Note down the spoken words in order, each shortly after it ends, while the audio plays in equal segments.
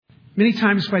many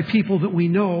times by people that we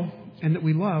know and that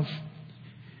we love,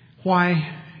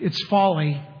 why it's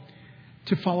folly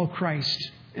to follow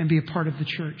Christ and be a part of the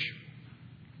church.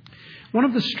 One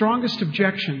of the strongest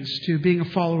objections to being a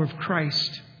follower of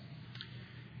Christ,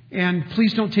 and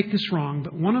please don't take this wrong,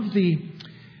 but one of the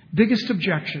biggest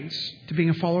objections to being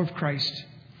a follower of Christ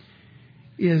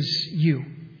is you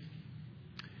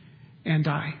and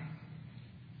I.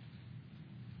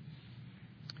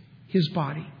 His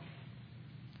body,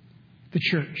 the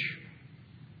church,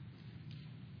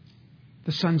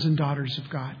 the sons and daughters of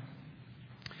God.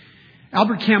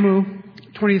 Albert Camus,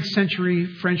 20th century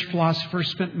French philosopher,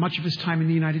 spent much of his time in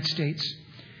the United States.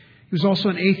 He was also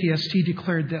an atheist. He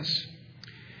declared this: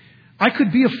 "I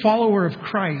could be a follower of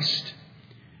Christ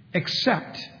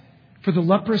except for the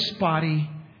leprous body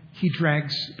he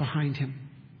drags behind him."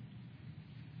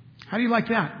 How do you like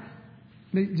that?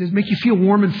 Does it make you feel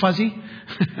warm and fuzzy?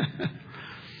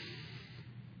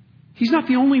 He's not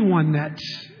the only one that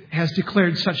has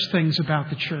declared such things about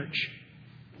the church.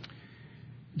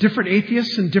 Different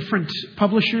atheists and different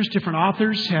publishers, different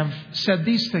authors have said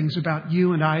these things about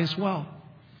you and I as well.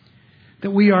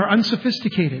 That we are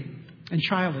unsophisticated and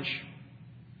childish.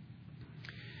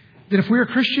 That if we are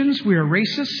Christians, we are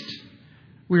racist,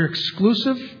 we are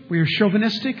exclusive, we are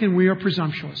chauvinistic, and we are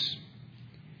presumptuous.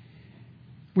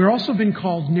 We're also been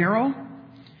called narrow,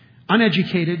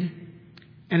 uneducated,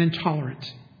 and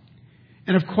intolerant.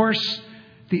 And of course,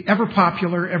 the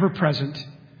ever-popular, ever-present,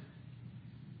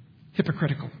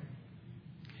 hypocritical.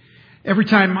 Every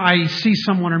time I see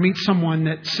someone or meet someone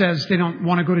that says they don't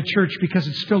want to go to church because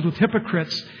it's filled with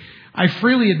hypocrites, I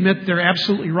freely admit they're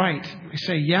absolutely right. I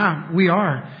say, yeah, we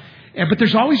are. But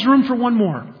there's always room for one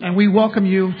more, and we welcome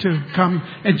you to come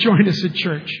and join us at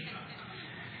church.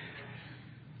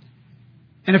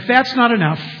 And if that's not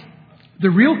enough, the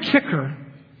real kicker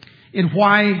in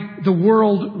why the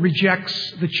world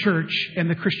rejects the church and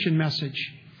the Christian message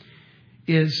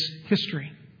is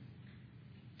history.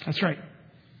 That's right,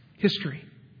 history.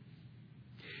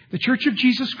 The Church of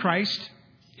Jesus Christ,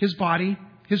 His body,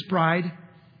 His bride,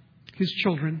 His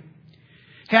children,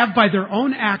 have by their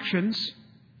own actions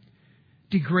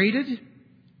degraded,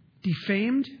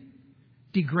 defamed,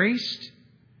 degraced,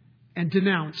 and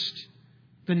denounced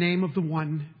the name of the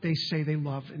one they say they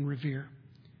love and revere,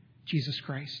 Jesus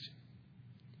Christ.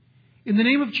 In the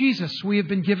name of Jesus, we have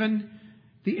been given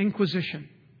the Inquisition.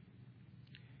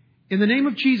 In the name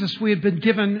of Jesus, we have been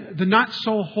given the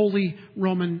not-so-holy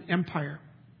Roman Empire.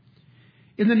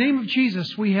 In the name of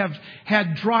Jesus, we have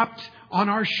had dropped on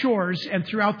our shores and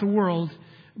throughout the world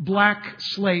black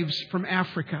slaves from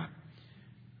Africa.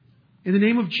 In the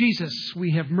name of Jesus,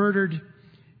 we have murdered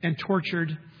and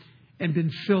tortured and been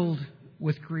filled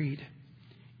with greed.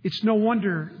 It's no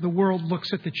wonder the world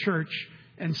looks at the church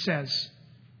and says,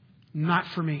 not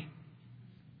for me.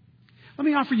 Let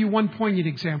me offer you one poignant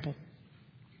example.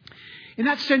 In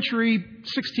that century,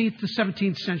 16th to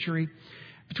 17th century,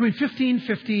 between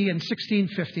 1550 and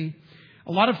 1650,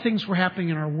 a lot of things were happening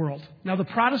in our world. Now, the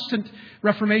Protestant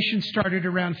Reformation started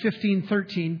around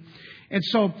 1513. And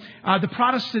so the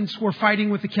Protestants were fighting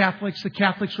with the Catholics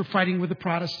were fighting with the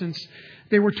Protestants.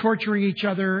 They were torturing each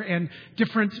other, and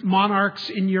different monarchs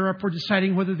in Europe were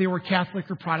deciding whether they were Catholic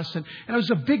or Protestant. And it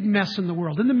was a big mess in the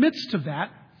world. In the midst of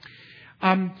that,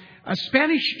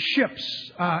 Spanish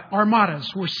ships,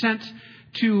 armadas, were sent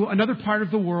to another part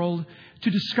of the world to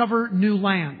discover new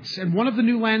lands. And one of the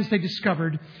new lands they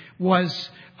discovered was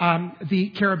the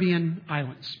Caribbean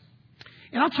islands.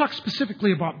 And I'll talk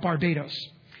specifically about Barbados.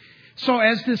 So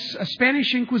as this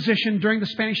Spanish Inquisition, during the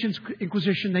Spanish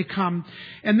Inquisition, they come,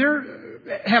 and they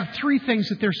have three things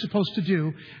that they're supposed to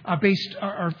do based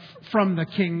from the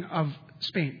King of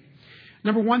Spain.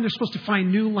 Number one, they're supposed to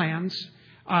find new lands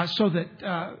so that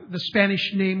the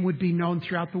Spanish name would be known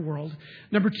throughout the world.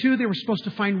 Number two, they were supposed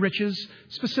to find riches,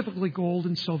 specifically gold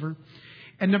and silver.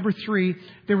 And number three,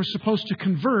 they were supposed to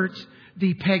convert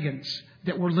the pagans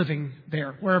that were living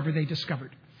there, wherever they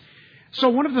discovered. So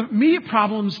one of the immediate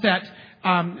problems that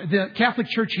the Catholic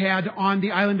Church had on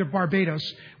the island of Barbados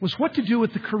was what to do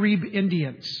with the Carib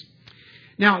Indians.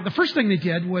 Now, the first thing they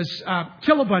did was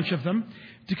kill a bunch of them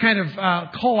to kind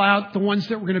of call out the ones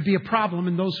that were going to be a problem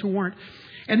and those who weren't.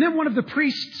 And then one of the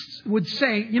priests would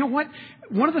say, you know what?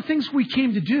 One of the things we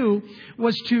came to do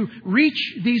was to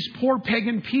reach these poor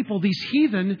pagan people, these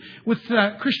heathen, with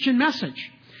the Christian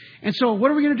message. And so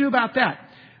what are we going to do about that?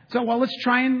 So, well, let's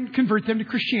try and convert them to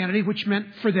Christianity, which meant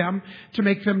for them to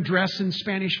make them dress in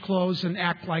Spanish clothes and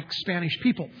act like Spanish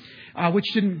people, which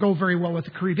didn't go very well with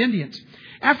the Carib Indians.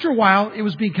 After a while, it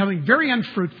was becoming very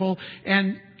unfruitful,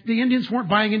 and the Indians weren't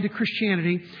buying into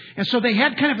Christianity. And so they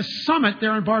had kind of a summit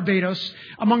there in Barbados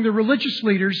among the religious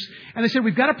leaders. And they said,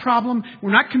 we've got a problem.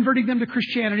 We're not converting them to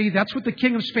Christianity. That's what the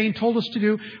King of Spain told us to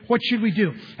do. What should we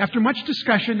do? After much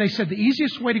discussion, they said the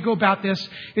easiest way to go about this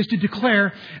is to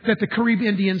declare that the Carib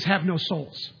Indians have no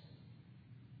souls.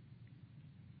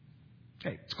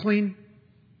 Okay, it's clean,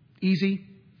 easy.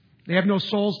 They have no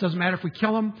souls. Doesn't matter if we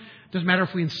kill them. Doesn't matter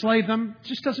if we enslave them. It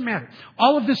just doesn't matter.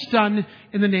 All of this done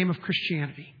in the name of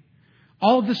Christianity.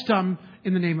 All of this done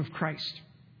in the name of Christ.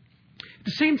 At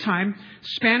the same time,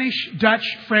 Spanish, Dutch,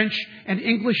 French, and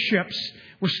English ships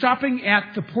were stopping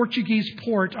at the Portuguese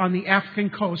port on the African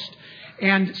coast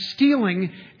and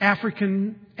stealing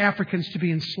Africans to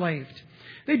be enslaved.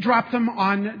 They dropped them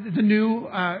on the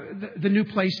new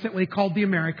place that they called the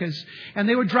Americas, and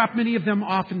they would drop many of them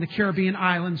off in the Caribbean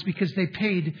islands because they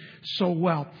paid so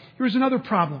well. Here's another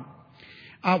problem.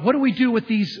 What do we do with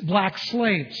these black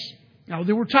slaves? Now,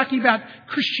 they were talking about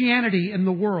Christianity in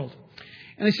the world.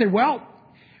 And they said, well,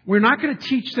 we're not going to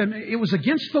teach them. It was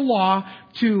against the law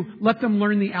to let them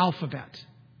learn the alphabet.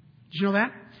 Did you know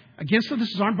that? This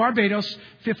is on Barbados,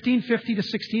 1550 to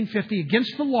 1650,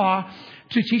 against the law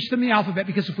to teach them the alphabet,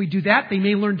 because if we do that, they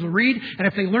may learn to read. And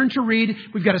if they learn to read,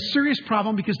 we've got a serious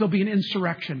problem because there'll be an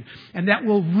insurrection. And that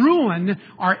will ruin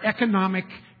our economic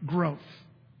growth.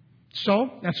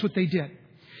 So that's what they did.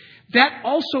 That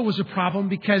also was a problem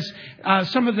because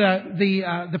some of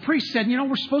the priests said,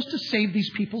 we're supposed to save these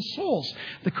people's souls,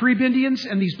 the Carib Indians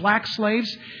and these black slaves.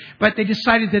 But they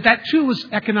decided that too was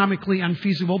economically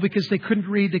unfeasible because they couldn't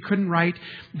read, they couldn't write.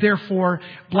 Therefore,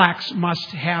 blacks must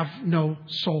have no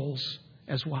souls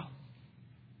as well.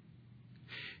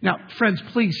 Now, friends,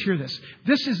 please hear this.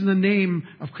 This is in the name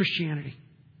of Christianity.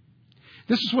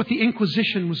 This is what the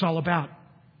Inquisition was all about.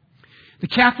 The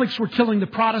Catholics were killing the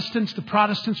Protestants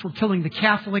were killing the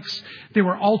Catholics. They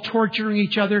were all torturing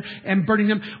each other and burning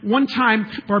them. One time,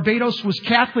 Barbados was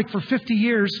Catholic for 50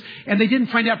 years, and they didn't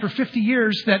find out for 50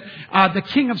 years that the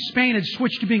King of Spain had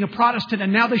switched to being a Protestant,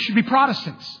 and now they should be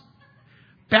Protestants.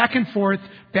 Back and forth,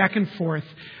 back and forth.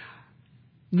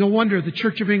 No wonder the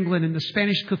Church of England and the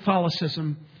Spanish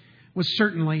Catholicism was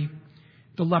certainly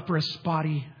the leprous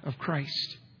body of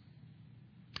Christ.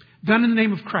 Done in the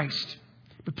name of Christ.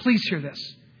 But please hear this.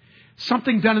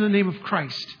 Something done in the name of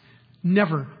Christ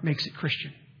never makes it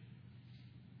Christian.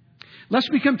 Lest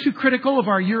we become too critical of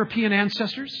our European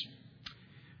ancestors,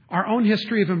 our own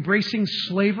history of embracing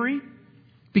slavery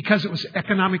because it was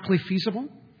economically feasible.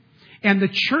 And the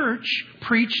church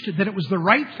preached that it was the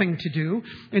right thing to do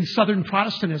in Southern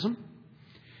Protestantism,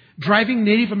 driving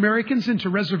Native Americans into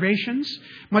reservations,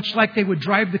 much like they would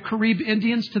drive the Carib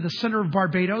Indians to the center of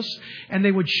Barbados, and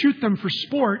they would shoot them for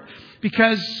sport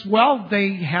because, well,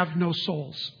 they have no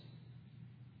souls.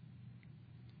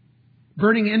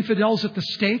 Burning infidels at the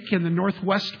stake in the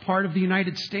northwest part of the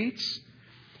United States.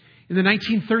 In the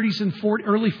 1930s and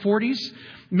early 40s,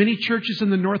 many churches in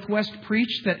the Northwest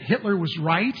preached that Hitler was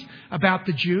right about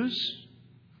the Jews.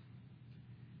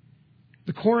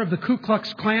 The core of the Ku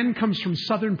Klux Klan comes from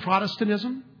Southern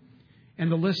Protestantism,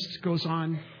 and the list goes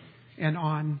on and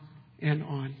on and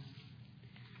on.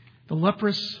 The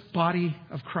leprous body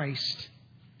of Christ,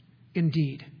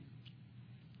 indeed.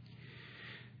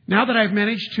 Now that I've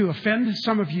managed to offend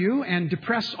some of you and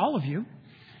depress all of you,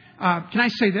 can I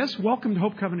say this? Welcome to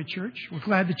Hope Covenant Church. We're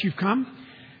glad that you've come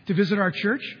to visit our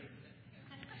church.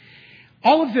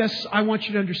 All of this, I want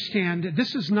you to understand,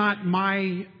 this is not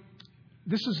my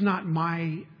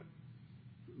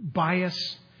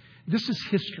bias. This is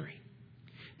history.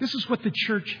 This is what the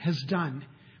church has done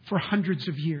for hundreds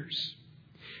of years.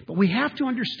 But we have to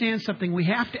understand something. We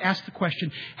have to ask the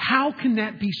question, how can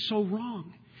that be so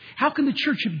wrong? How can the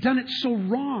church have done it so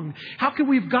wrong? How can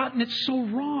we have gotten it so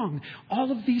wrong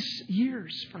all of these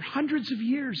years, for hundreds of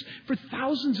years, for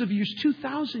thousands of years,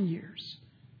 2,000 years?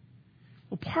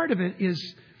 Well, part of it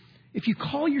is, if you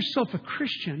call yourself a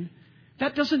Christian,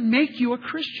 that doesn't make you a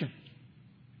Christian.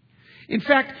 In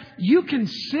fact, you can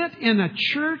sit in a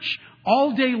church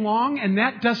all day long and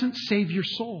that doesn't save your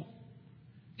soul.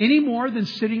 Any more than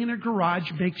sitting in a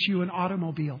garage makes you an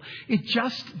automobile. It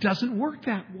just doesn't work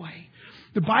that way.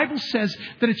 The Bible says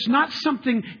that it's not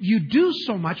something you do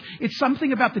so much. It's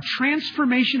something about the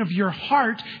transformation of your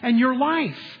heart and your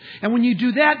life. And when you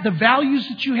do that, the values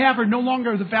that you have are no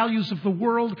longer the values of the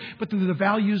world, but they're the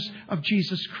values of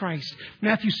Jesus Christ.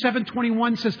 Matthew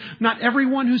 7:21 says, "Not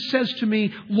everyone who says to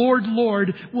me, 'Lord,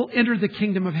 Lord,' will enter the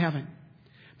kingdom of heaven,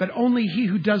 but only he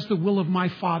who does the will of my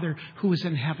Father who is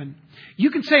in heaven. You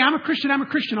can say, I'm a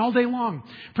Christian all day long.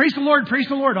 Praise the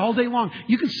Lord all day long.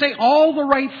 You can say all the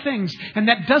right things, and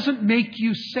that doesn't make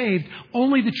you saved.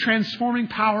 Only the transforming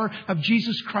power of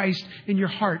Jesus Christ in your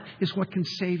heart is what can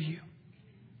save you.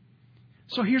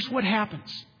 So here's what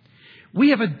happens. We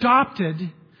have adopted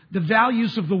the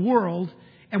values of the world,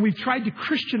 and we've tried to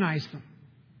Christianize them.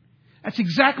 That's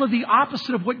exactly the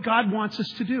opposite of what God wants us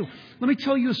to do. Let me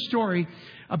tell you a story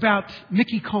about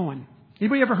Mickey Cohen.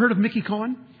 Anybody ever heard of Mickey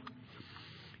Cohen?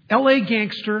 L.A.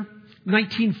 gangster,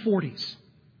 1940s.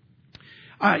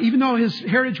 Even though his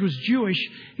heritage was Jewish,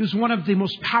 he was one of the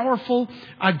most powerful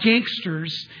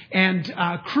gangsters and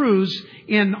crews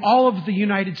in all of the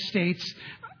United States,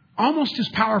 almost as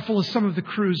powerful as some of the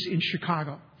crews in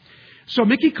Chicago. So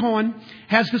Mickey Cohen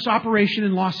has this operation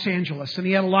in Los Angeles, and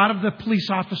he had a lot of the police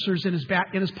officers in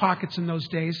his pockets in those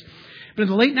days. But in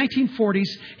the late 1940s,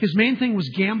 his main thing was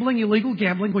gambling, illegal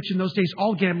gambling, which in those days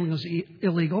all gambling was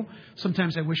illegal.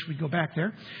 Sometimes I wish we'd go back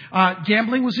there.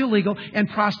 Gambling was illegal, and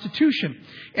prostitution.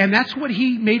 And that's what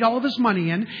he made all of his money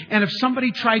in. And if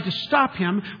somebody tried to stop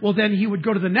him, well, then he would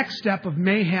go to the next step of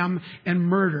mayhem and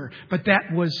murder. But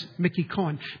that was Mickey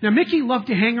Cohen. Now, Mickey loved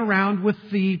to hang around with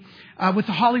the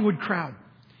Hollywood crowd.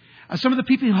 Some of the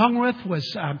people he hung with was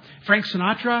Frank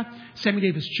Sinatra, Sammy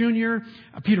Davis Jr.,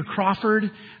 Peter Crawford,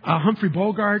 Humphrey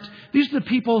Bogart. These are the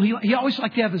people he always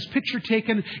liked to have his picture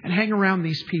taken and hang around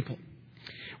these people.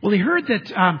 Well, he heard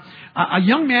that a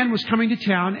young man was coming to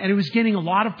town, and he was gaining a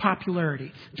lot of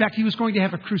popularity. In fact, he was going to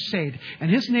have a crusade,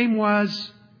 and his name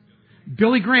was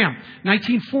Billy Graham,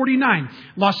 1949,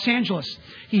 Los Angeles.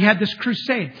 He had this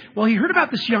crusade. Well, he heard about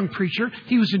this young preacher.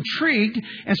 He was intrigued,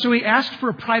 and so he asked for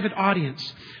a private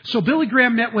audience. So Billy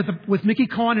Graham met with Mickey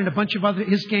Cohen and a bunch of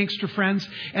his gangster friends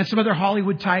and some other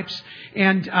Hollywood types,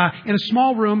 and in a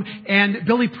small room, and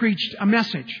Billy preached a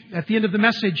message. At the end of the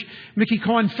message, Mickey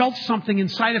Cohen felt something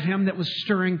inside of him that was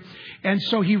stirring, and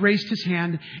so he raised his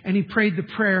hand and he prayed the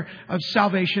prayer of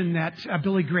salvation that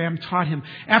Billy Graham taught him.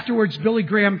 Afterwards, Billy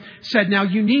Graham said, now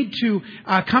you need to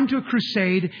come to a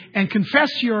crusade and confess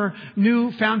your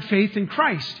newfound faith in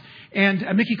Christ. And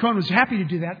Mickey Cohen was happy to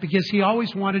do that because he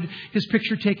always wanted his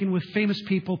picture taken with famous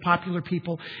people, popular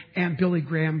people, and Billy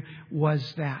Graham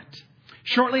was that.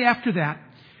 Shortly after that,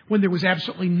 when there was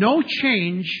absolutely no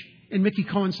change in Mickey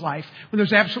Cohen's life, when there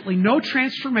was absolutely no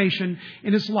transformation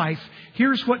in his life,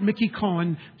 here's what Mickey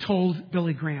Cohen told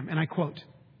Billy Graham, and I quote,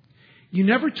 "You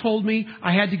never told me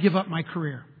I had to give up my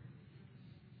career."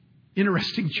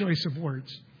 Interesting choice of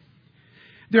words.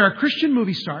 There are Christian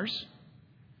movie stars,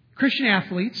 Christian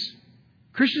athletes,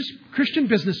 Christian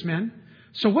businessmen.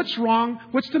 So what's wrong?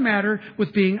 What's the matter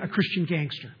with being a Christian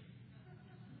gangster?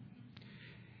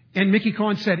 And Mickey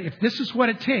Cohen said, if this is what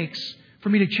it takes for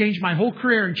me to change my whole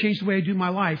career and change the way I do my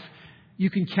life, you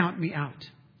can count me out.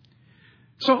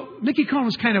 So Mickey Cohen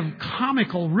was kind of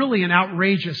comical, really, and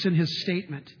outrageous in his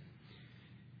statement.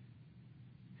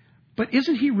 But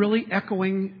isn't he really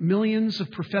echoing millions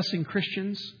of professing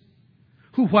Christians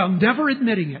who, while never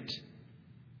admitting it,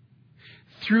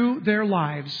 through their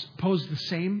lives pose the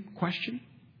same question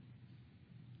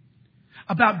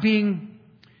about being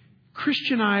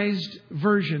Christianized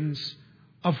versions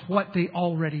of what they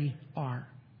already are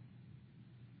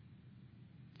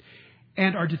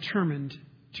and are determined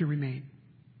to remain?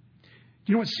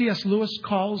 You know what C.S. Lewis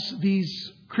calls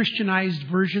these Christianized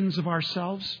versions of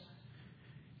ourselves?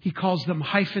 He calls them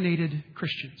hyphenated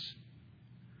Christians.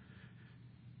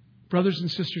 Brothers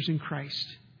and sisters in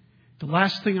Christ, the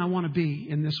last thing I want to be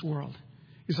in this world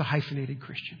is a hyphenated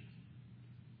Christian.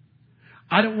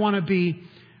 I don't want to be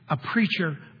a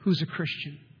preacher who's a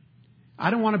Christian. I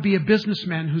don't want to be a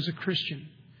businessman who's a Christian.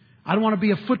 I don't want to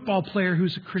be a football player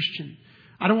who's a Christian.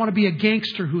 I don't want to be a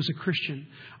gangster who's a Christian.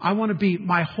 I want to be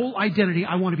my whole identity.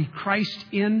 I want to be Christ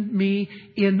in me,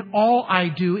 in all I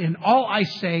do, in all I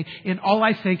say, in all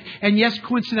I think. And yes,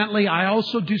 coincidentally, I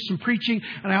also do some preaching,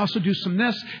 and I also do some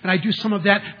this, and I do some of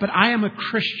that. But I am a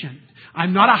Christian.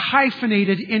 I'm not a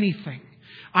hyphenated anything.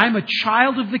 I'm a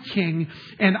child of the King,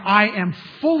 and I am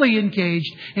fully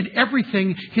engaged in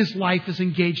everything His life is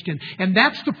engaged in. And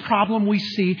that's the problem we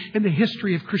see in the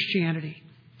history of Christianity.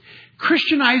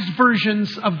 Christianized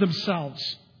versions of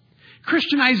themselves.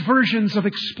 Christianized versions of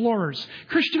explorers.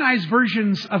 Christianized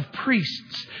versions of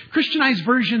priests. Christianized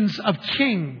versions of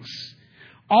kings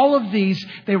All of these,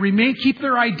 they remain, keep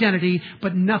their identity,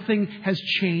 but nothing has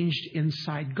changed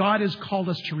inside. God has called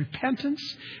us to repentance.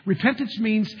 Repentance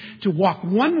means to walk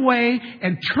one way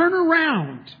and turn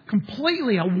around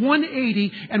completely, a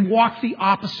 180, and walk the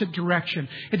opposite direction.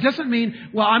 It doesn't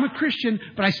mean, well, I'm a Christian,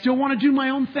 but I still want to do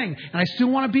my own thing, and I still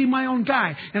want to be my own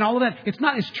guy, and all of that. It's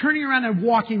not. It's turning around and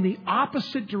walking the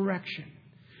opposite direction.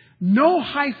 No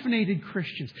hyphenated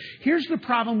Christians. Here's the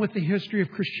problem with the history of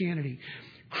Christianity.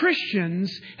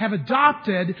 Christians have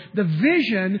adopted the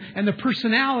vision and the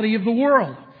personality of the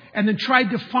world and then tried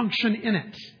to function in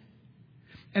it.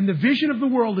 And the vision of the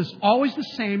world is always the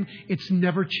same. It's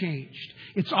never changed.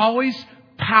 It's always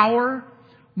power,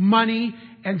 money,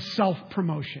 and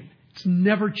self-promotion. It's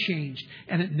never changed,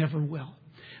 and it never will.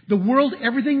 The world,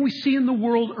 everything we see in the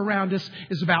world around us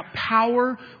is about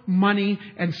power, money,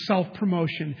 and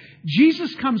self-promotion.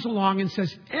 Jesus comes along and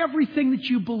says, everything that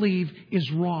you believe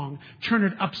is wrong. Turn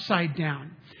it upside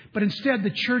down. But instead,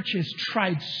 the church has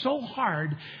tried so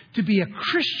hard to be a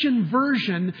Christian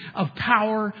version of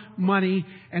power, money,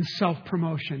 and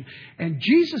self-promotion. And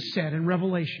Jesus said in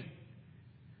Revelation,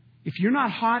 if you're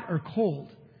not hot or cold,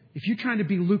 if you're trying to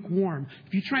be lukewarm,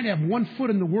 if you're trying to have one foot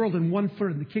in the world and one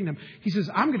foot in the kingdom, He says,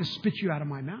 I'm going to spit you out of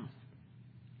my mouth.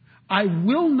 I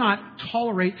will not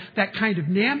tolerate that kind of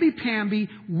namby-pamby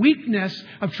weakness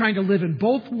of trying to live in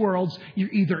both worlds.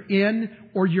 You're either in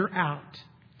or you're out.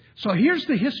 So here's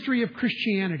the history of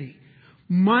Christianity.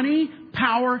 Money,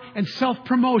 power, and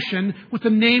self-promotion with the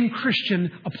name Christian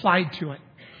applied to it.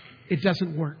 It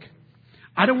doesn't work.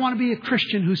 I don't want to be a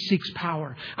Christian who seeks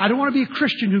power. I don't want to be a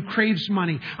Christian who craves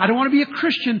money. I don't want to be a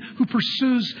Christian who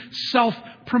pursues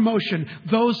self-promotion.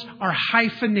 Those are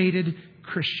hyphenated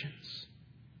Christians.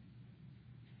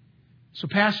 So,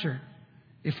 Pastor,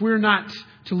 if we're not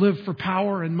to live for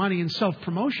power and money and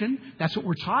self-promotion, that's what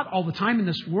we're taught all the time in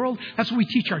this world. That's what we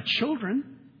teach our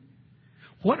children.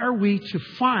 What are we to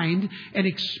find and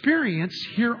experience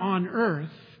here on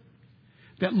earth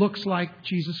that looks like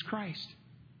Jesus Christ?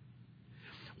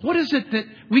 What is it that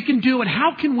we can do, and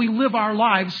how can we live our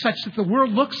lives such that the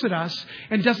world looks at us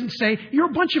and doesn't say, you're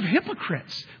a bunch of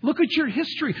hypocrites. Look at your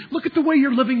history. Look at the way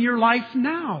you're living your life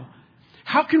now.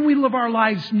 How can we live our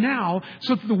lives now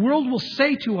so that the world will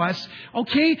say to us,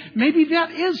 okay, maybe that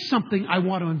is something I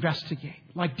want to investigate,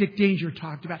 like Dick Danger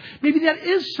talked about. Maybe that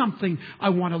is something I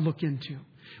want to look into.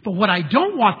 But what I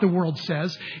don't want, the world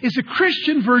says, is a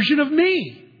Christian version of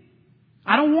me.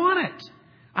 I don't want it.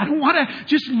 I don't want to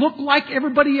just look like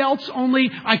everybody else,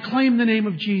 only I claim the name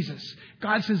of Jesus.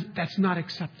 God says that's not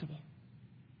acceptable.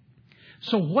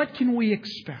 So what can we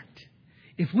expect?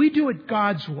 If we do it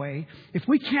God's way, if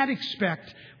we can't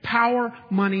expect power,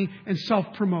 money, and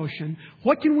self-promotion,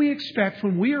 what can we expect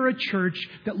when we are a church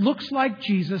that looks like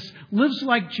Jesus, lives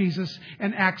like Jesus,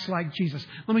 and acts like Jesus?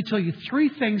 Let me tell you 3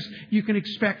 things you can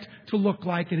expect to look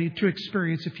like and to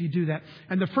experience if you do that.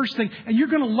 And the first thing, and you're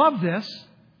going to love this,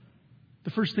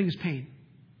 the first thing is pain.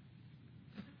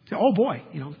 Say, oh boy,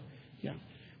 yeah.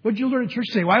 What did you learn at church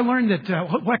today? Well, I learned that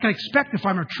what I can expect if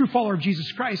I'm a true follower of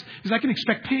Jesus Christ is I can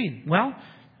expect pain. Well,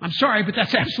 I'm sorry, but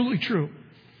that's absolutely true.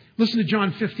 Listen to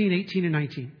John 15, 18, and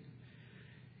 19.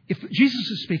 If Jesus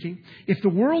is speaking, if the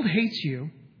world hates you,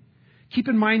 keep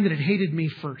in mind that it hated me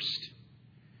first.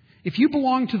 If you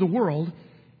belong to the world,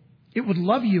 it would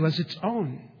love you as its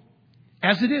own.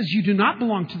 As it is, you do not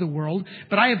belong to the world,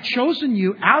 but I have chosen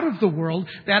you out of the world.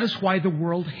 That is why the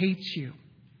world hates you.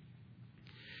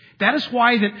 That is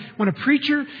why that when a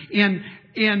preacher in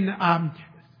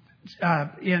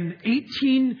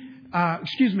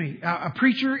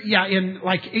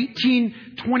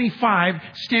 1825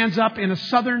 stands up in a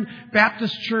Southern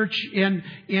Baptist church in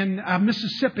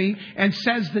Mississippi and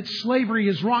says that slavery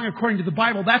is wrong according to the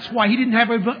Bible, that's why he didn't have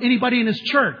anybody in his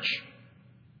church.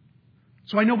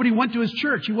 That's why nobody went to his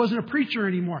church. He wasn't a preacher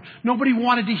anymore. Nobody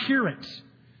wanted to hear it.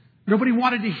 Nobody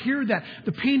wanted to hear that.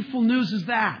 The painful news is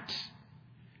that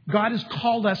God has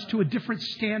called us to a different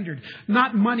standard.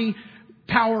 Not money,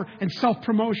 power, and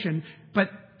self-promotion, but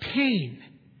pain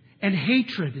and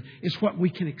hatred is what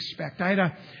we can expect.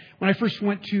 When I first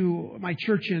went to my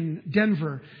church in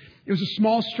Denver, it was a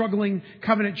small, struggling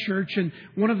covenant church. And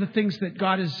one of the things that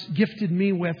God has gifted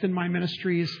me with in my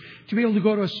ministry is to be able to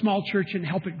go to a small church and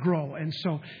help it grow. And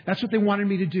so that's what they wanted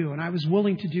me to do. And I was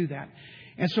willing to do that.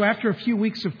 And so after a few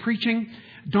weeks of preaching,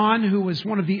 Don, who was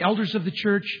one of the elders of the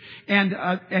church, and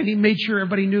he made sure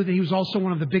everybody knew that he was also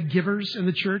one of the big givers in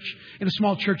the church. In a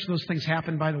small church, those things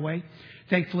happen, by the way.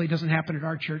 Thankfully, it doesn't happen at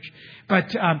our church. But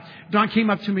Don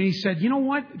came up to me and he said, you know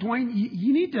what, Duane,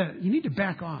 you need to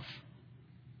back off.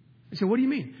 I said, what do you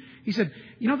mean? He said,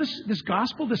 this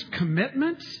gospel, this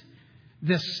commitment,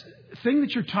 this thing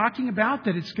that you're talking about,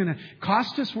 that it's going to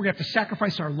cost us, we're going to have to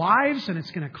sacrifice our lives, and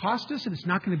it's going to cost us, and it's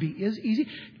not going to be as easy,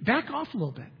 back off a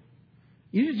little bit.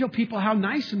 You need to tell people how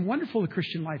nice and wonderful the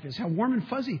Christian life is, how warm and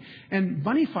fuzzy and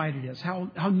bunny-fied it is, how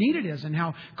neat it is, and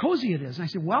how cozy it is. And I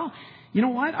said, well, you know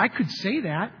what? I could say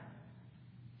that.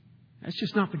 That's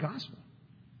just not the gospel.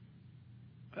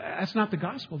 That's not the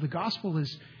gospel. The gospel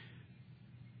is,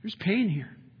 there's pain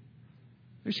here.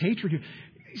 There's hatred here.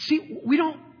 See,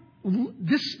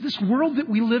 this world that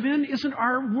we live in isn't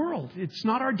our world. It's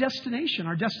not our destination.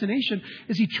 Our destination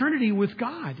is eternity with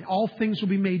God. All things will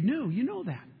be made new. You know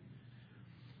that.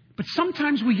 But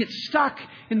sometimes we get stuck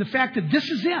in the fact that this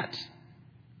is it.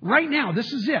 Right now,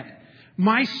 this is it.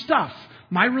 My stuff,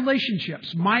 my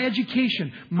relationships, my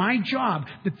education, my job,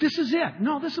 that this is it.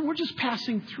 No, listen, we're just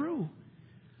passing through.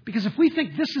 Because if we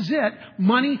think this is it,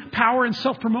 money, power, and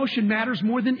self-promotion matters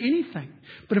more than anything.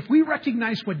 But if we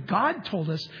recognize what God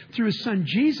told us through His Son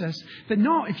Jesus, that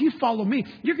no, if you follow me,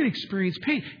 you're going to experience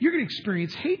pain. You're going to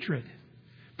experience hatred.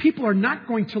 People are not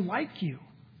going to like you.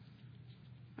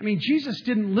 I mean, Jesus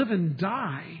didn't live and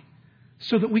die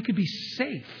so that we could be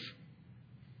safe.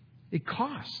 It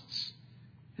costs.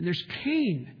 And there's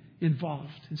pain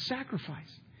involved and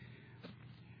sacrifice.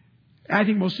 I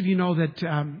think most of you know that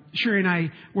Sherry and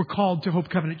I were called to Hope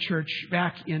Covenant Church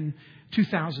back in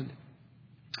 2000,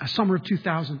 summer of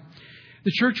 2000.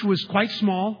 The church was quite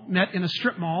small, met in a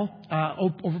strip mall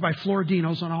over by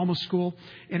Floridino's on Alma School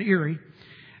in Erie.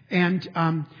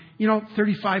 And,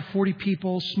 35, 40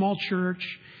 people, small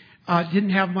church, didn't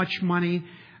have much money,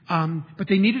 but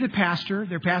they needed a pastor.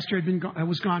 Their pastor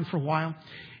was gone for a while.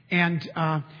 And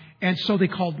so they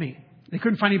called me. They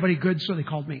couldn't find anybody good, so they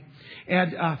called me.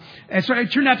 And so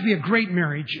it turned out to be a great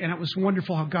marriage, and it was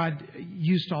wonderful how God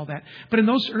used all that. But in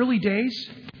those early days,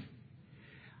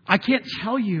 I can't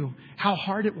tell you how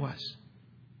hard it was.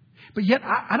 But yet,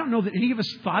 I don't know that any of us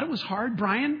thought it was hard,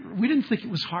 Brian. We didn't think it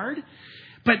was hard.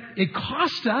 But it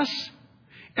cost us,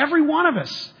 every one of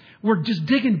us. We're just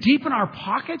digging deep in our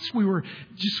pockets. We were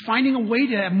just finding a way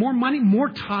to have more money, more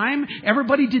time.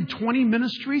 Everybody did 20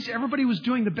 ministries. Everybody was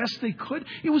doing the best they could.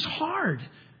 It was hard.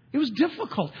 It was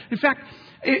difficult. In fact,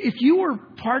 if you were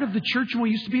part of the church when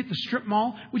we used to be at the strip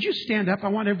mall, would you stand up? I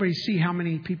want everybody to see how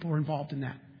many people were involved in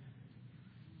that.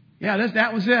 Yeah,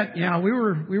 that was it. Yeah, we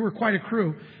were quite a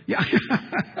crew. Yeah.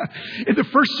 In the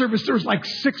first service, there was like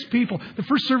 6 people. The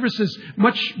first service is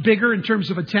much bigger in terms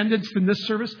of attendance than this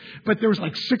service, but there was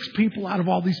like 6 people out of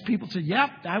all these people said, yep,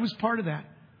 I was part of that.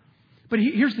 But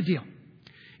here's the deal.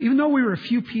 Even though we were a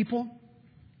few people,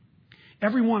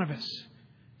 every one of us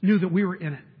knew that we were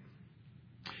in it.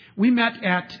 We met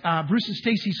at Bruce and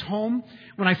Stacy's home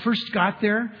when I first got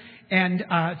there, and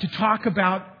to talk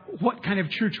about what kind of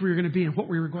church we were going to be and what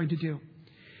we were going to do.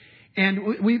 And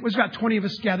it was about 20 of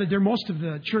us gathered there. Most of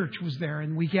the church was there,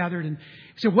 and we gathered and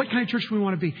said, what kind of church do we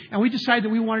want to be? And we decided that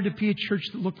we wanted to be a church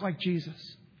that looked like Jesus.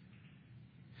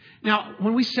 Now,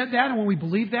 when we said that and when we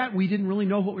believed that, we didn't really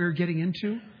know what we were getting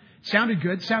into. It sounded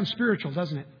good. It sounds spiritual,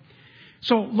 doesn't it?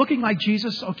 So looking like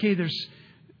Jesus, okay, there's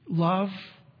love,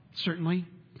 certainly,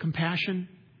 compassion,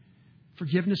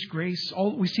 forgiveness, grace.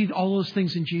 We see all those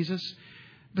things in Jesus.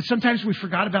 But sometimes we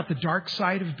forgot about the dark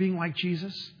side of being like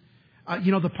Jesus.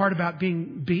 The part about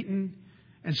being beaten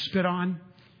and spit on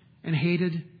and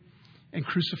hated and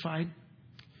crucified.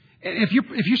 And if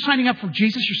you're signing up for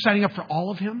Jesus, you're signing up for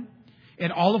all of Him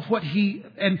and all of what He...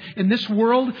 And in this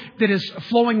world that is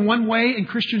flowing one way and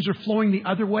Christians are flowing the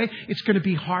other way, it's going to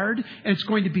be hard and it's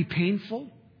going to be painful.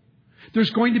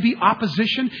 There's going to be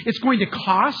opposition. It's going to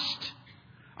cost.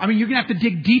 I mean, you're going to have to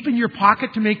dig deep in your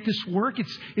pocket to make this work.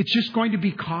 It's just going to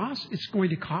be cost. It's going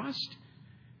to cost.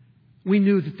 We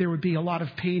knew that there would be a lot of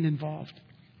pain involved.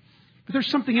 But there's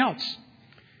something else.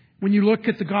 When you look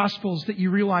at the Gospels that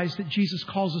you realize that Jesus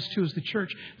calls us to as the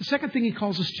church. The second thing He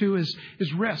calls us to is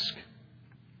risk.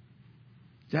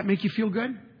 Does that make you feel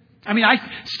good? I mean,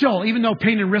 even though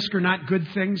pain and risk are not good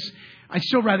things, I'd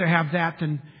still rather have that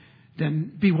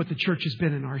than be what the church has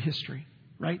been in our history.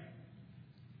 Right?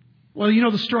 Well, you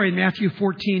know the story in Matthew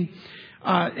 14,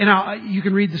 and you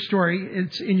can read the story.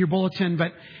 It's in your bulletin,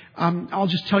 but I'll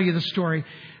just tell you the story.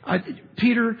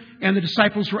 Peter and the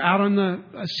disciples were out on the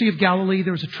Sea of Galilee.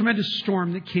 There was a tremendous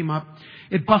storm that came up.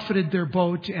 It buffeted their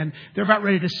boat, and they're about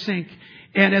ready to sink.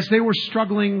 And as they were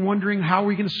struggling, wondering how are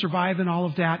we going to survive and all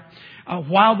of that,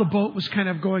 while the boat was kind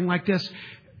of going like this,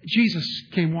 Jesus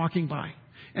came walking by.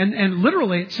 And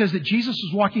literally it says that Jesus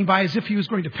was walking by as if He was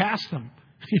going to pass them.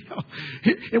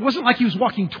 It wasn't like he was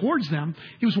walking towards them.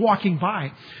 He was walking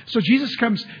by. So Jesus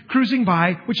comes cruising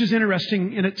by, which is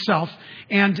interesting in itself.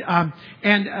 And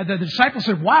the disciples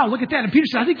said, wow, look at that. And Peter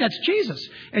said, I think that's Jesus.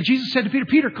 And Jesus said to Peter,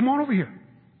 Peter, come on over here.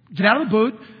 Get out of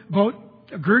the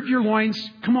boat, gird your loins.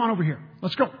 Come on over here.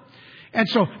 Let's go. And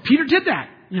so Peter did that.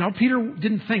 Peter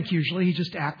didn't think usually. He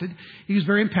just acted. He was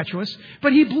very impetuous.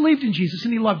 But he believed in Jesus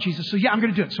and he loved Jesus. So yeah, I'm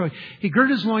going to do it. So he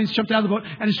girded his loins, jumped out of the boat,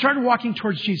 and he started walking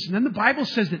towards Jesus. And then the Bible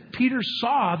says that Peter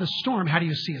saw the storm. How do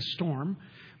you see a storm?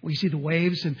 Well, you see the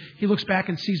waves, and he looks back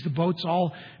and sees the boats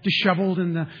all disheveled,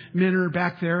 and the men are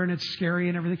back there, and it's scary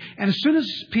and everything. And as soon as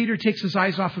Peter takes his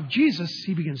eyes off of Jesus,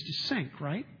 he begins to sink,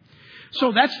 right?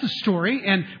 So that's the story,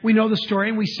 and we know the story,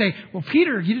 and we say, well,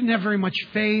 Peter, you didn't have very much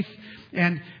faith,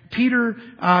 and Peter,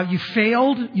 you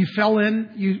failed, you fell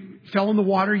in the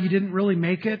water, you didn't really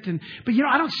make it. But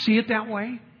I don't see it that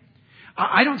way.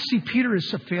 I don't see Peter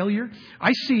as a failure.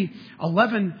 I see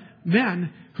 11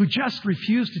 men who just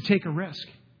refused to take a risk.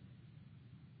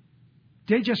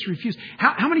 They just refused.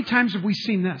 How many times have we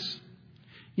seen this?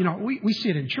 We see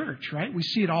it in church, right? We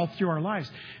see it all through our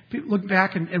lives. People look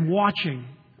back and watching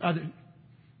other.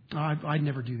 I'd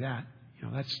never do that.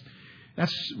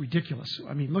 That's ridiculous.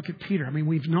 I mean, look at Peter. I mean,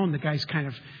 we've known the guy's kind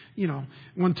of,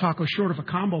 one taco short of a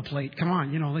combo plate. Come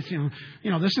on,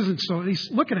 this isn't so.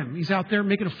 Look at him. He's out there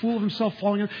making a fool of himself,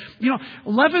 falling.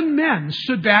 11 men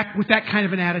stood back with that kind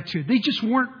of an attitude. They just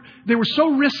weren't. They were so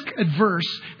risk adverse.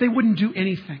 They wouldn't do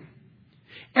anything.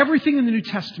 Everything in the New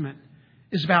Testament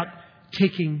is about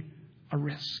taking a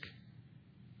risk,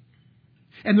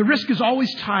 and the risk is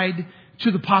always tied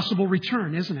to the possible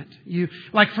return, isn't it?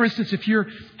 Like, for instance, if your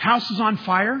house is on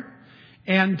fire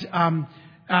and,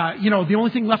 the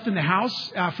only thing left in the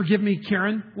house, forgive me,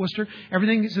 Karen Worcester,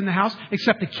 everything is in the house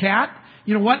except the cat.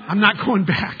 You know what? I'm not going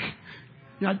back.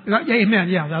 Amen.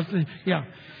 Yeah.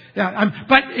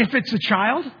 But if it's a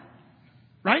child,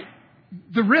 right?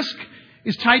 The risk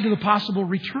is tied to the possible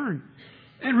return.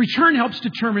 And return helps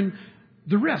determine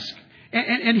the risk.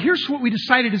 And here's what we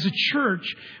decided as a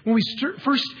church when we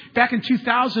first, back in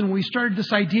 2000, when we started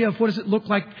this idea of what does it look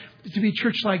like to be a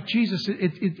church like Jesus,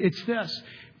 it's this.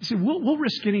 We said, we'll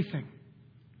risk anything.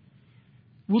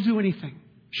 We'll do anything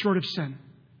short of sin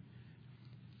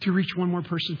to reach one more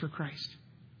person for Christ.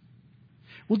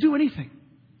 We'll do anything.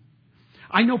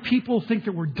 I know people think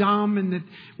that we're dumb and that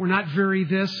we're not very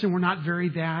this and we're not very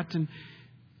that,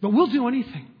 but we'll do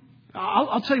anything.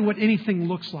 I'll tell you what anything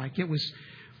looks like. It was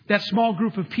that small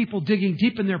group of people digging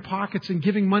deep in their pockets and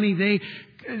giving money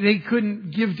they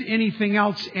couldn't give to anything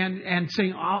else and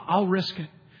saying, I'll risk it.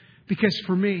 Because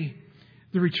for me,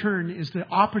 the return is the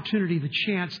opportunity, the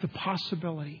chance, the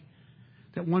possibility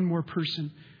that one more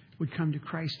person would come to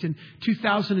Christ. In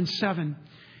 2007,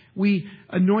 we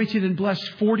anointed and blessed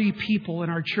 40 people in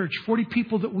our church, 40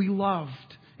 people that we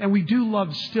loved. And we do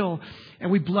love still. And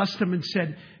we blessed them and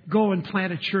said, go and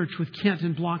plant a church with Kent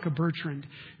and Blanca Bertrand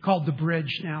called The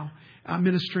Bridge now,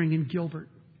 ministering in Gilbert.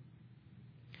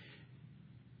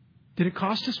 Did it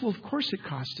cost us? Well, of course it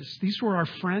cost us. These were our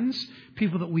friends,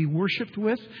 people that we worshiped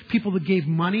with, people that gave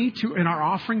money in our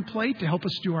offering plate to help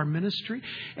us do our ministry.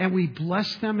 And we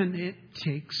blessed them, and it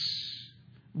takes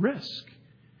risk.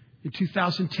 In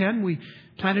 2010, we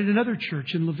planted another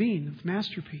church in Levine with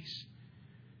Masterpiece.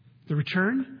 The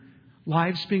return?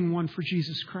 Lives being won for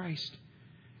Jesus Christ.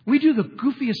 We do the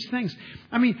goofiest things.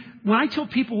 I mean, when I tell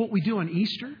people what we do on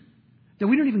Easter, that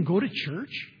we don't even go to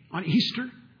church on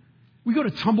Easter. We go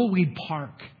to Tumbleweed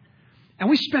Park. And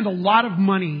we spend a lot of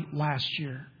money last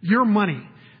year. Your money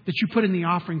that you put in the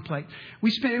offering plate.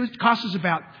 It cost us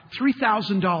about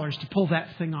 $3,000 to pull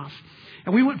that thing off.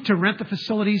 And we went to rent the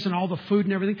facilities and all the food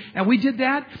and everything. And we did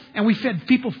that. And we fed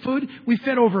people food. We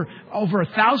fed over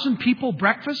 1,000 people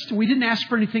breakfast. And we didn't ask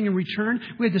for anything in return.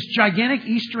 We had this gigantic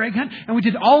Easter egg hunt. And we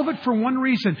did all of it for one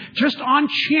reason. Just on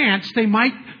chance, they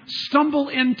might stumble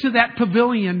into that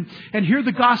pavilion and hear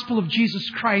the gospel of Jesus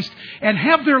Christ and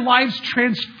have their lives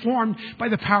transformed by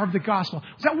the power of the gospel.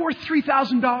 Was that worth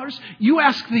 $3,000? You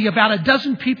ask about a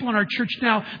dozen people in our church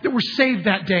now that were saved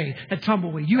that day at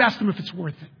Tumbleweed. You ask them if it's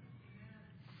worth it.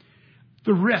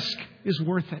 The risk is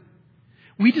worth it.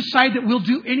 We decide that we'll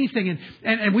do anything.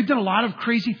 And we've done a lot of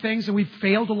crazy things, and we've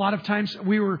failed a lot of times. I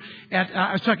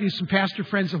was talking to some pastor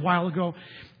friends a while ago,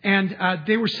 and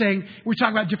they were saying, we were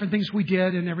talking about different things we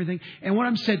did and everything. And one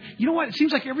of them said, you know what? It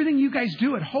seems like everything you guys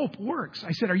do at Hope works.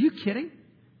 I said, are you kidding?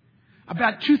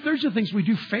 About 2/3 of the things we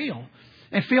do fail.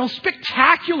 And fail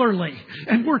spectacularly.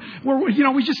 And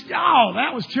we just,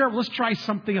 that was terrible. Let's try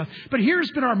something else. But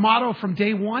here's been our motto from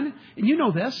day one. And you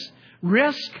know this.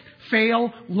 Risk,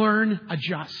 fail, learn,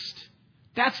 adjust.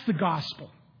 That's the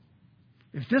gospel.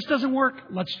 If this doesn't work,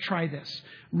 let's try this.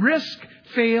 Risk,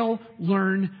 fail,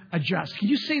 learn, adjust. Can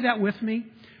you say that with me?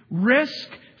 Risk,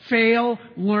 fail,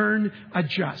 learn,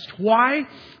 adjust. Why?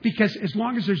 Because as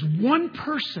long as there's one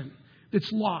person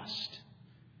that's lost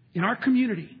in our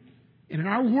community and in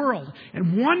our world,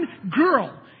 and one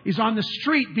girl is on the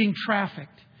street being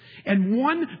trafficked, and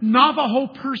one Navajo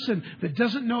person that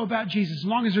doesn't know about Jesus, as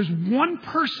long as there's one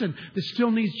person that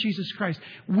still needs Jesus Christ,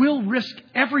 we'll risk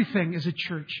everything as a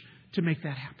church to make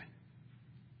that happen.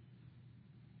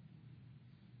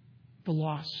 The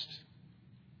lost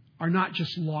are not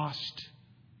just lost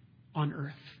on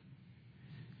earth.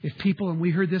 If people, and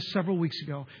we heard this several weeks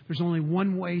ago, there's only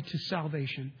one way to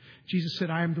salvation. Jesus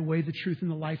said, I am the way, the truth, and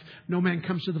the life. No man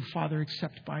comes to the Father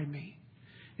except by me.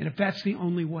 And if that's the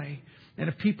only way, and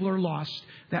if people are lost,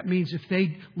 that means if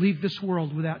they leave this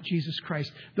world without Jesus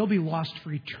Christ, they'll be lost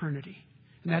for eternity.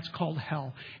 And that's called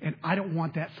hell. And I don't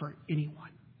want that for anyone.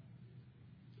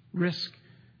 Risk,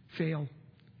 fail,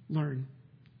 learn,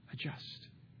 adjust.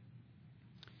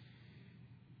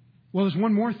 Well, there's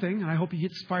one more thing, and I hope you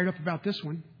get fired up about this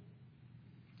one.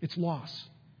 It's loss.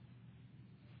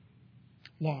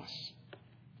 Loss.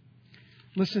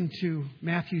 Listen to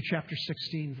Matthew chapter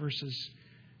 16, verses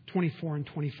 24 and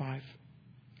 25.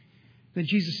 Then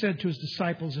Jesus said to his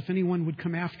disciples, if anyone would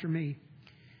come after me,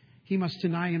 he must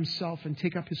deny himself and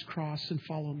take up his cross and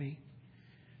follow me.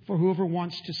 For whoever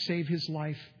wants to save his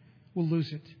life will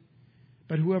lose it.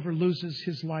 But whoever loses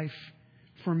his life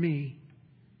for me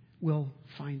will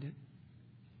find it.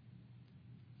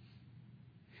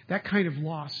 That kind of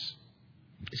loss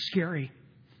is scary.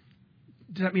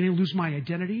 Does that mean I lose my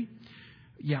identity?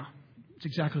 Yeah, it's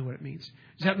exactly what it means.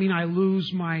 Does that mean I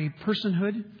lose my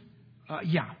personhood?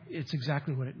 Yeah, it's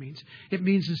exactly what it means. It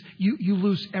means is you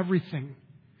lose everything.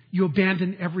 You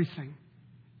abandon everything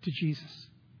to Jesus.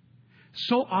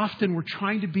 So often we're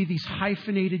trying to be these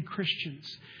hyphenated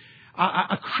Christians.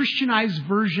 A Christianized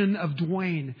version of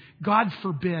Duane. God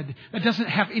forbid. That doesn't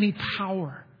have any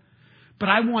power. But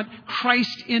I want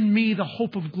Christ in me, the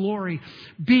hope of glory,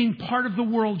 being part of the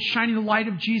world, shining the light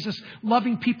of Jesus,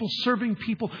 loving people, serving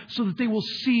people, so that they will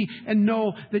see and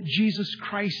know that Jesus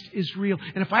Christ is real.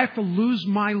 And if I have to lose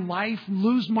my life,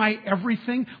 lose my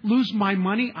everything, lose my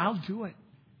money, I'll do it.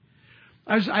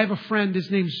 I have a friend, his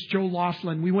name's Joe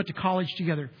Laughlin. We went to college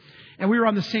together. And we were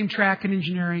on the same track in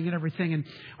engineering and everything. And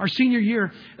our senior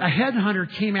year, a headhunter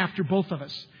came after both of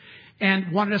us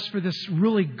and wanted us for this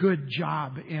really good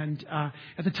job. And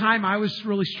at the time, I was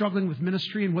really struggling with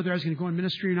ministry and whether I was going to go in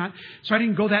ministry or not. So I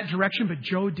didn't go that direction, but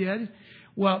Joe did.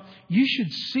 Well, you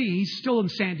should see, he's still in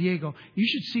San Diego. You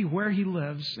should see where he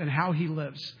lives and how he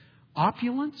lives.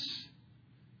 Opulence,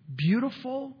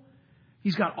 beautiful.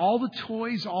 He's got all the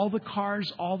toys, all the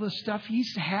cars, all the stuff.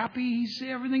 He's happy.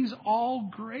 Everything's all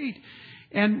great.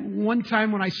 And one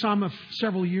time when I saw him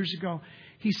several years ago,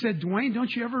 he said, Duane, don't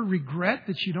you ever regret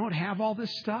that you don't have all this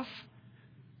stuff?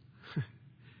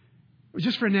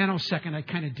 Just for a nanosecond, I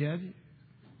kind of did.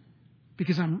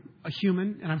 Because I'm a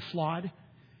human and I'm flawed.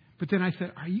 But then I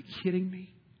thought, are you kidding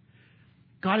me?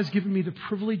 God has given me the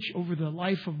privilege over the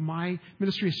life of my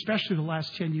ministry, especially the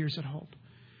last 10 years at Hope,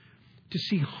 to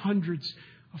see hundreds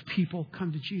of people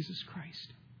come to Jesus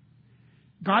Christ.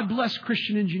 God bless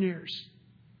Christian engineers,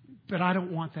 but I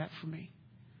don't want that for me.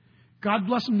 God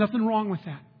bless them, nothing wrong with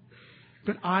that.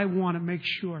 But I want to make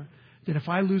sure that if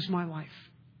I lose my life,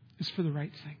 it's for the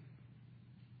right thing.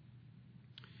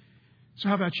 So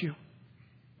how about you?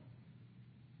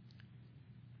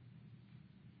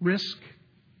 Risk,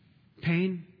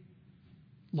 pain,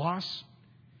 loss.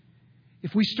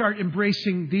 If we start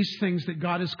embracing these things that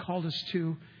God has called us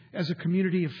to as a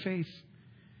community of faith,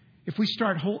 if we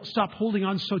stop holding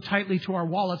on so tightly to our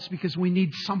wallets because we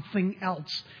need something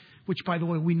else, which, by the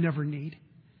way, we never need.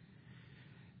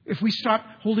 If we stop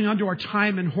holding on to our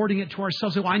time and hoarding it to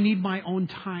ourselves, well, I need my own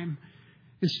time,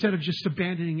 instead of just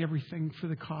abandoning everything for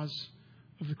the cause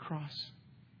of the cross.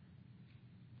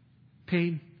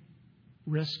 Pain,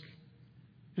 risk,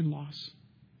 and loss.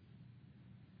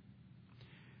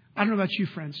 I don't know about you,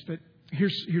 friends, but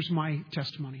here's my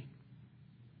testimony.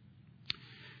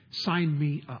 Sign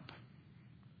me up.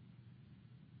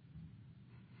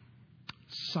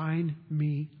 Sign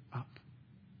me up.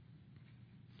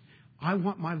 I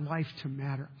want my life to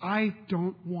matter. I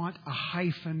don't want a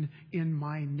hyphen in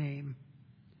my name.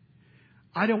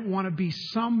 I don't want to be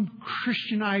some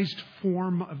Christianized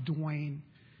form of Duane.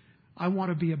 I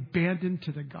want to be abandoned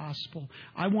to the gospel.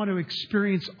 I want to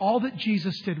experience all that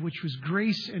Jesus did, which was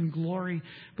grace and glory,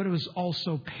 but it was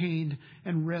also pain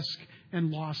and risk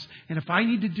and loss. And if I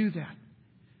need to do that,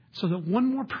 so that one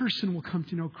more person will come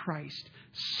to know Christ.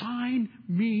 Sign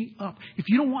me up. If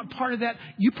you don't want part of that,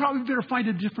 you probably better find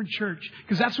a different church,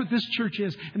 because that's what this church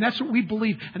is, and that's what we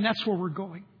believe, and that's where we're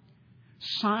going.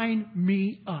 Sign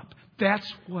me up.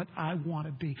 That's what I want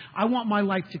to be. I want my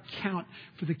life to count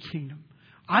for the kingdom.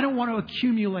 I don't want to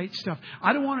accumulate stuff.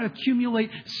 I don't want to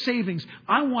accumulate savings.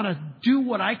 I want to do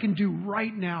what I can do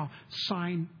right now.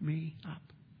 Sign me up.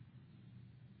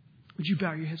 Would you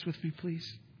bow your heads with me,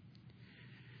 please?